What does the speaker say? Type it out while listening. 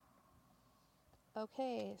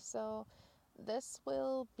Okay, so this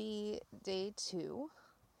will be day 2.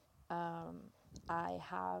 I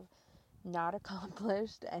have not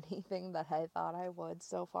accomplished anything that I thought I would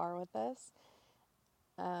so far with this.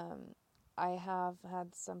 I have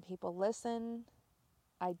had some people listen.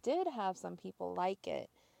 I did have some people like it,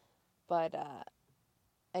 but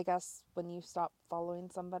I guess when you stop following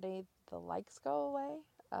somebody, the likes go away,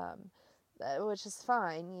 which is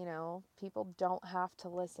fine. People don't have to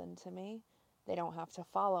listen to me, they don't have to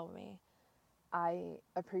follow me. I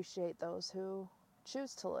appreciate those who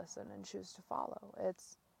choose to listen and choose to follow.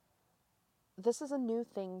 This is a new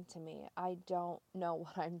thing to me. I don't know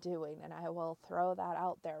what I'm doing, and I will throw that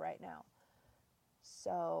out there right now.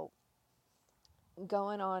 So,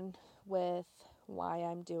 going on with why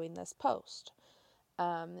I'm doing this post.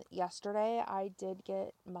 Yesterday, I did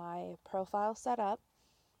get my profile set up.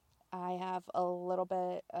 I have a little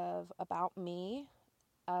bit of about me,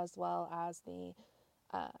 as well as the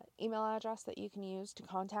uh, email address that you can use to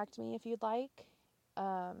contact me if you'd like.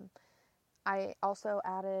 I also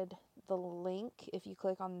added the link. If you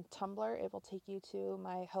click on Tumblr, it will take you to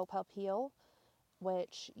my Hope Help Heal,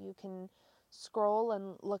 which you can scroll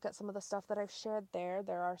and look at some of the stuff that I've shared there.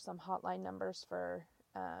 There are some hotline numbers for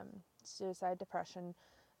suicide, depression,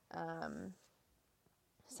 um,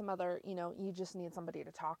 some other, you just need somebody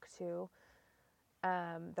to talk to.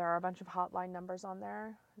 There are a bunch of hotline numbers on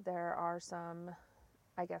there. There are some,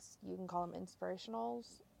 I guess you can call them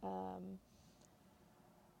inspirationals.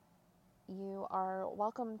 You are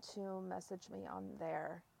welcome to message me on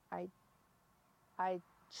there. I I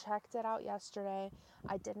checked it out yesterday.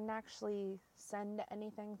 I didn't actually send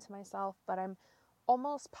anything to myself, but I'm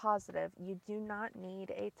almost positive you do not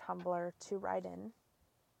need a Tumblr to write in.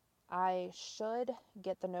 I should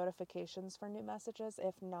get the notifications for new messages.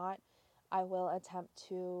 If not, I will attempt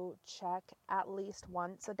to check at least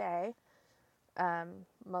once a day,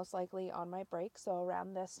 most likely on my break. So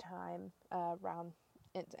around this time, around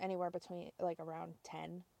it's anywhere between like around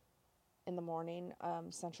 10 in the morning,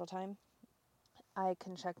 Central Time, I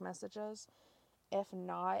can check messages. If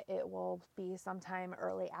not, it will be sometime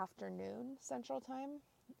early afternoon Central Time.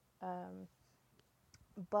 Um,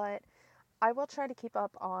 but I will try to keep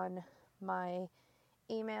up on my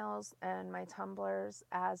emails and my Tumblrs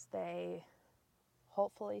as they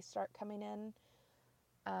hopefully start coming in.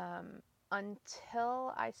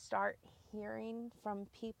 Until I start hearing from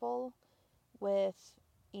people with,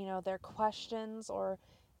 their questions, or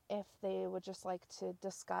if they would just like to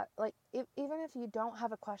discuss, like, even if you don't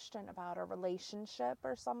have a question about a relationship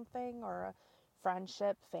or something, or a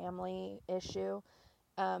friendship, family issue,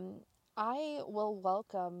 um, I will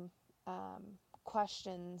welcome um,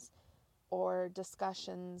 questions or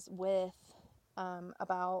discussions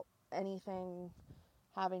about anything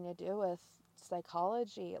having to do with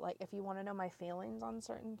psychology. Like, if you want to know my feelings on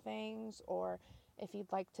certain things, or if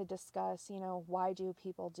you'd like to discuss, why do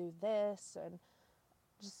people do this, and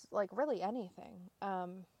just like really anything.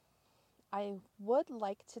 I would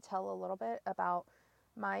like to tell a little bit about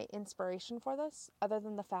my inspiration for this, other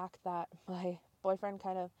than the fact that my boyfriend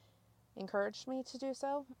kind of encouraged me to do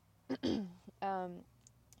so. um,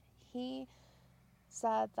 he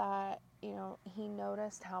said that, he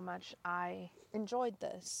noticed how much I enjoyed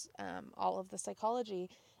this, all of the psychology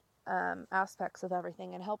aspects of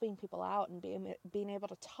everything, and helping people out, and being able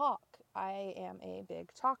to talk. I am a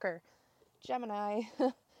big talker. Gemini.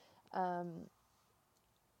 um,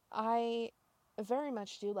 I very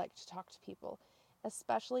much do like to talk to people,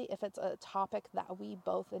 especially if it's a topic that we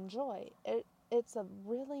both enjoy. It's a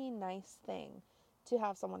really nice thing to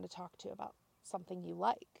have someone to talk to about something you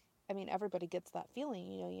like. I mean, everybody gets that feeling.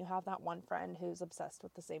 You have that one friend who's obsessed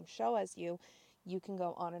with the same show as you. You can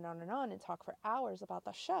go on and on and on and talk for hours about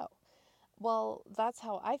the show. Well, that's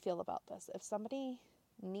how I feel about this. If somebody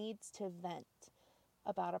needs to vent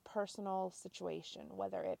about a personal situation,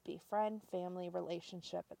 whether it be friend, family,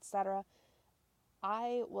 relationship, etc.,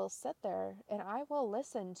 I will sit there and I will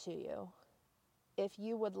listen to you. If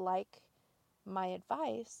you would like my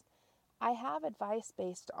advice, I have advice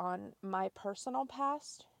based on my personal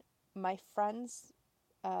past, my friends'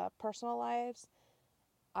 personal lives.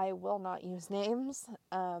 I will not use names.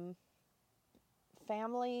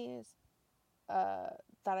 Families that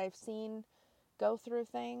I've seen go through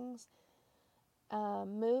things,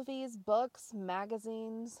 movies, books,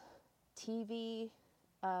 magazines, TV.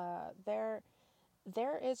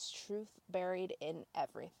 There is truth buried in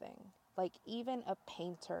everything. Like, even a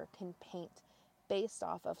painter can paint based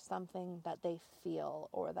off of something that they feel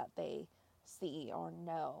or that they see or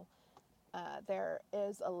know. There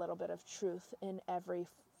is a little bit of truth in every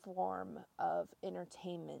form of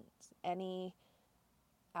entertainment. Any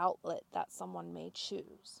outlet that someone may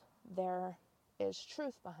choose. There is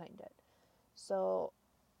truth behind it. So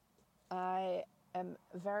I am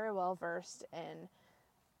very well versed in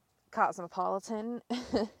Cosmopolitan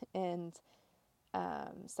and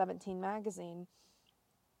 17 magazine.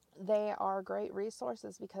 They are great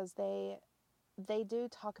resources because they do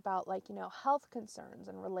talk about, like, health concerns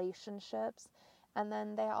and relationships. And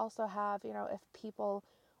then they also have, if people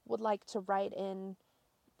would like to write in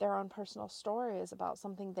their own personal stories about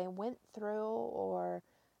something they went through, or,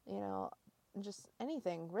 just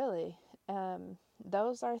anything really.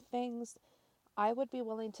 Those are things I would be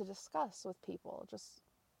willing to discuss with people. Just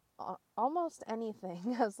almost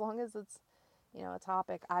anything, as long as it's, a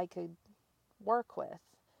topic I could work with.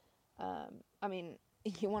 I mean,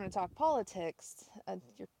 you want to talk politics,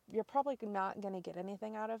 you're probably not going to get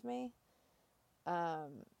anything out of me.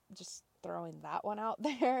 Just throwing that one out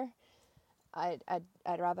there. I'd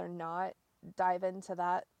rather not dive into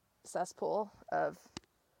that cesspool of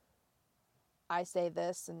I say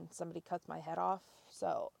this and somebody cuts my head off.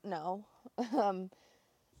 So no.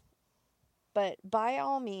 But by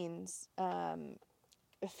all means,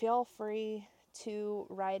 feel free to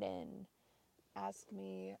write in, ask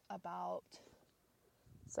me about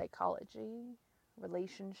psychology,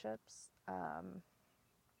 relationships, I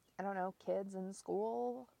don't know, kids in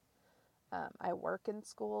school. I work in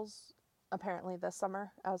schools apparently this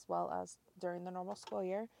summer as well as during the normal school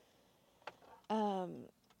year.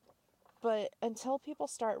 But until people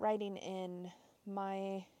start writing in,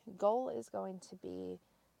 my goal is going to be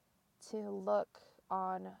to look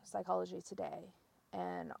on Psychology Today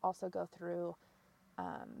and also go through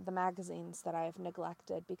the magazines that I've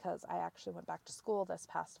neglected, because I actually went back to school this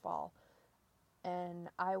past fall. And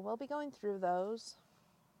I will be going through those.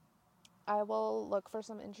 I will look for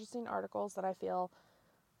some interesting articles that I feel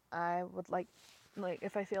I would like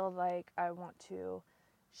if I feel like I want to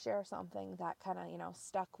share something that kind of,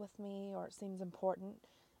 stuck with me or it seems important,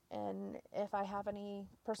 and if I have any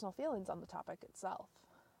personal feelings on the topic itself.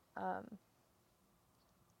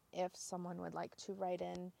 If someone would like to write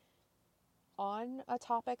in on a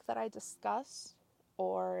topic that I discuss,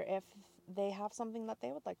 or if they have something that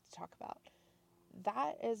they would like to talk about,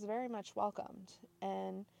 that is very much welcomed.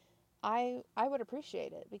 And I would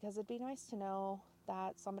appreciate it, because it'd be nice to know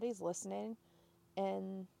that somebody's listening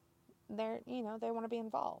and they want to be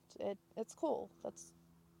involved. It's cool. That's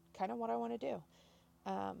kind of what I want to do.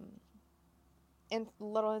 And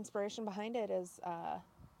little inspiration behind it is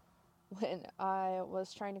when I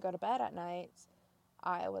was trying to go to bed at night,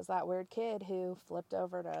 I was that weird kid who flipped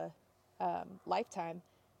over to Lifetime.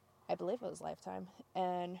 I believe it was Lifetime.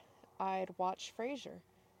 And I'd watch Frasier.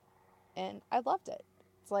 And I loved it.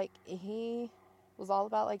 It's like he was all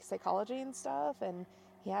about like psychology and stuff, and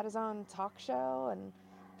he had his own talk show, and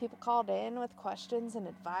people called in with questions and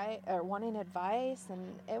advice or wanting advice,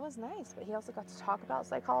 and it was nice. But he also got to talk about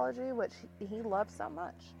psychology, which he loved so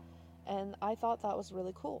much, and I thought that was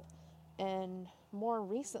really cool. And more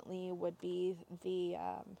recently would be the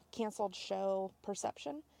canceled show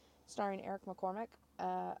Perception, starring Eric McCormick.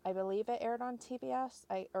 I believe it aired on TBS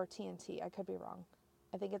or TNT. I could be wrong.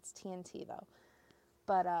 I think it's TNT though.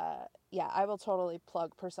 But yeah, I will totally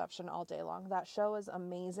plug Perception all day long. That show is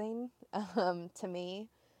amazing to me.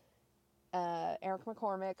 Eric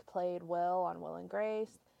McCormick played Will on Will and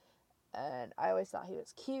Grace, and I always thought he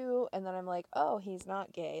was cute. And then I'm like, oh, he's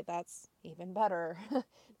not gay. That's even better.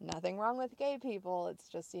 Nothing wrong with gay people. It's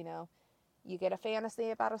just, you get a fantasy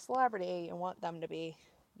about a celebrity and want them to be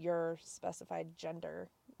your specified gender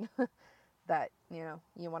that,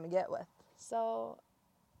 you want to get with. So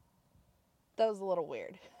that was a little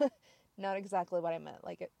weird. Not exactly what I meant.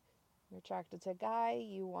 Like, you're attracted to a guy,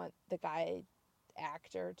 you want the guy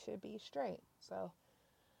actor to be straight. So,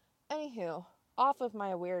 anywho, off of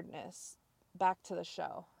my weirdness, back to the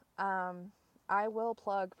show. I will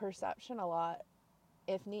plug Perception a lot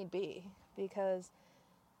if need be, because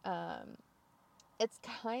it's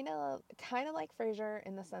kind of like Frasier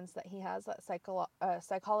in the sense that he has that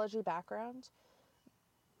psychology background,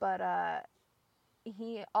 but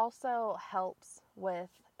he also helps with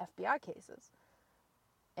FBI cases.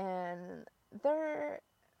 And they're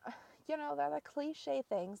the cliche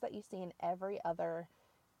things that you see in every other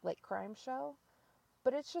like crime show,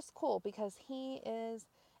 but it's just cool because he is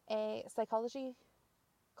a psychology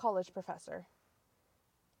college professor,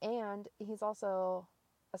 and he's also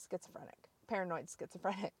a paranoid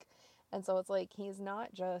schizophrenic. And so it's like, he's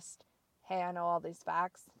not just, hey, I know all these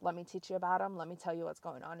facts, let me teach you about them, let me tell you what's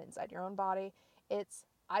going on inside your own body. It's,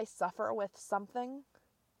 I suffer with something,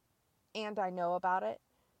 and I know about it,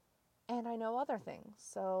 and I know other things.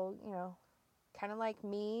 So, kind of like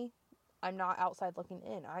me I'm not outside looking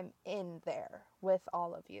in. I'm in there with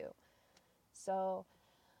all of you. So,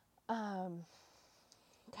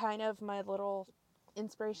 kind of my little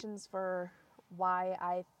inspirations for why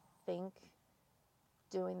I think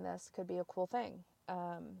doing this could be a cool thing.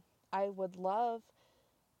 I would love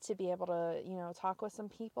to be able to, talk with some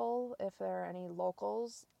people if there are any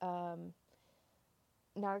locals.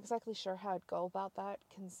 Not exactly sure how I'd go about that,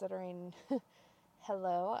 considering,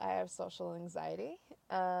 hello, I have social anxiety.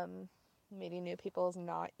 Meeting new people is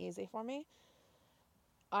not easy for me.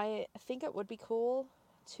 I think it would be cool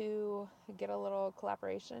to get a little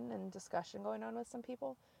collaboration and discussion going on with some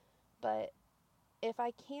people, but if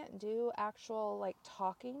I can't do actual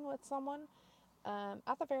talking with someone,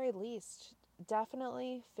 at the very least,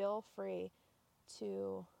 definitely feel free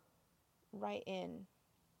to write in.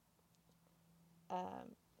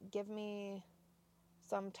 Give me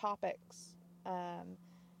some topics.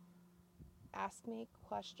 Ask me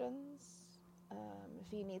questions.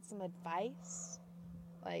 If you need some advice,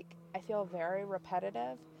 I feel very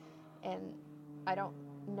repetitive, and I don't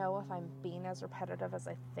know if I'm being as repetitive as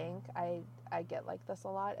I think. I get like this a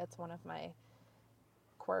lot. It's one of my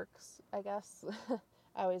quirks, I guess.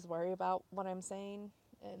 I always worry about what I'm saying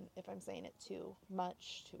and if I'm saying it too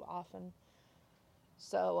much, too often.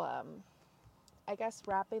 So, I guess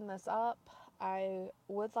wrapping this up, I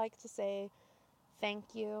would like to say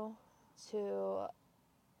thank you to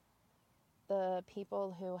the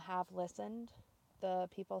people who have listened, the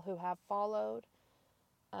people who have followed.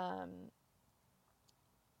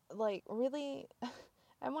 Really,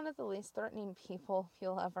 I'm one of the least threatening people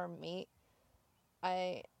you'll ever meet.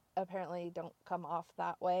 I apparently don't come off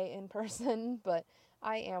that way in person, but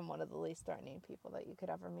I am one of the least threatening people that you could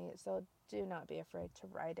ever meet. So do not be afraid to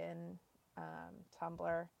write in.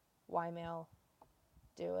 Tumblr, Ymail,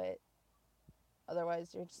 do it.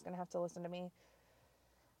 Otherwise, you're just going to have to listen to me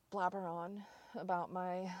blabber on about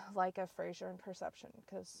my like of Frasier and Perception,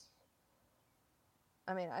 because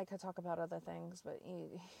I could talk about other things, but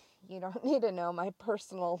you don't need to know my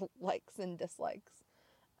personal likes and dislikes.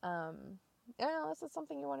 This is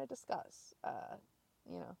something you want to discuss.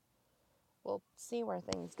 We'll see where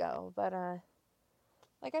things go. But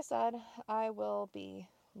like I said, I will be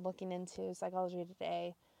looking into Psychology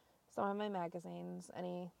Today, some of my magazines,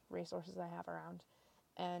 any resources I have around.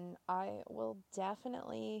 And I will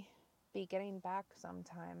definitely be getting back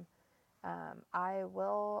sometime. I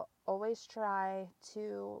will always try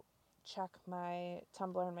to check my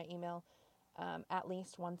Tumblr and my email at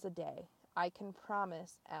least once a day. I can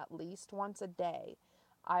promise at least once a day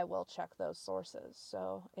I will check those sources.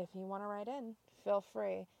 So if you want to write in, feel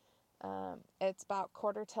free. It's about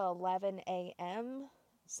 10:45 a.m.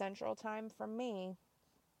 Central Time for me.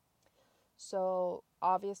 So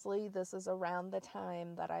obviously this is around the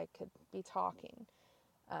time that I could be talking.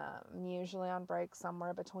 Usually on break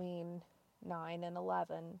somewhere between 9 and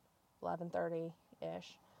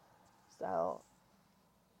 11:30-ish. So,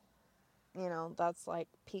 that's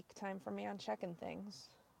peak time for me on checking things.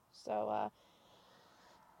 So,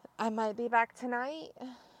 I might be back tonight.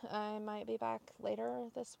 I might be back later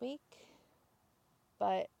this week.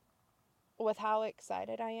 But with how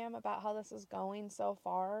excited I am about how this is going so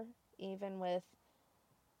far, even with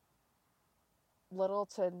little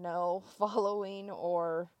to no following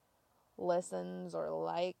or listens or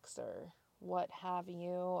likes or what have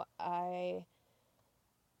you, I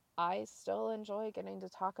still enjoy getting to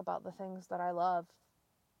talk about the things that I love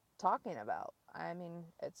talking about.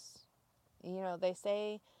 It's, they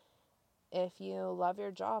say if you love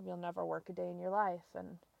your job, you'll never work a day in your life.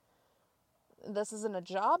 And this isn't a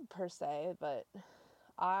job per se, but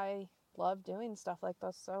I love doing stuff like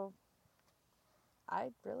this. So I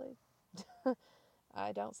really,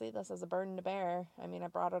 I don't see this as a burden to bear. I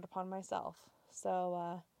brought it upon myself.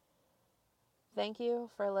 So, thank you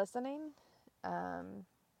for listening.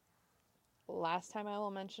 Last time I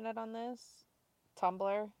will mention it on this,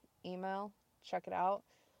 Tumblr, email, check it out.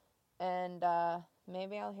 And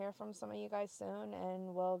maybe I'll hear from some of you guys soon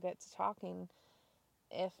and we'll get to talking.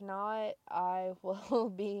 If not, I will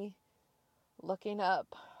be looking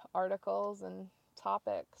up articles and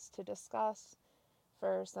topics to discuss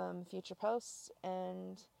for some future posts,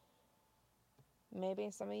 and maybe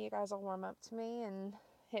some of you guys will warm up to me and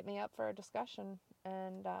hit me up for a discussion,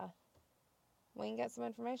 and we can get some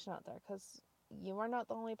information out there, because you are not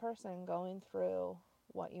the only person going through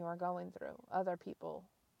what you are going through. Other people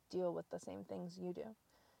deal with the same things you do.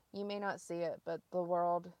 You may not see it, but the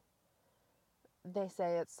world, they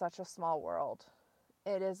say it's such a small world.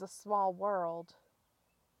 It is a small world,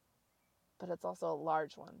 but it's also a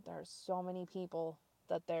large one. There are so many people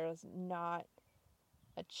that there's not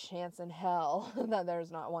a chance in hell that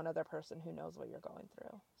there's not one other person who knows what you're going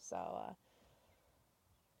through. So, all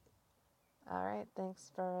right,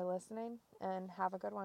 thanks for listening and have a good one.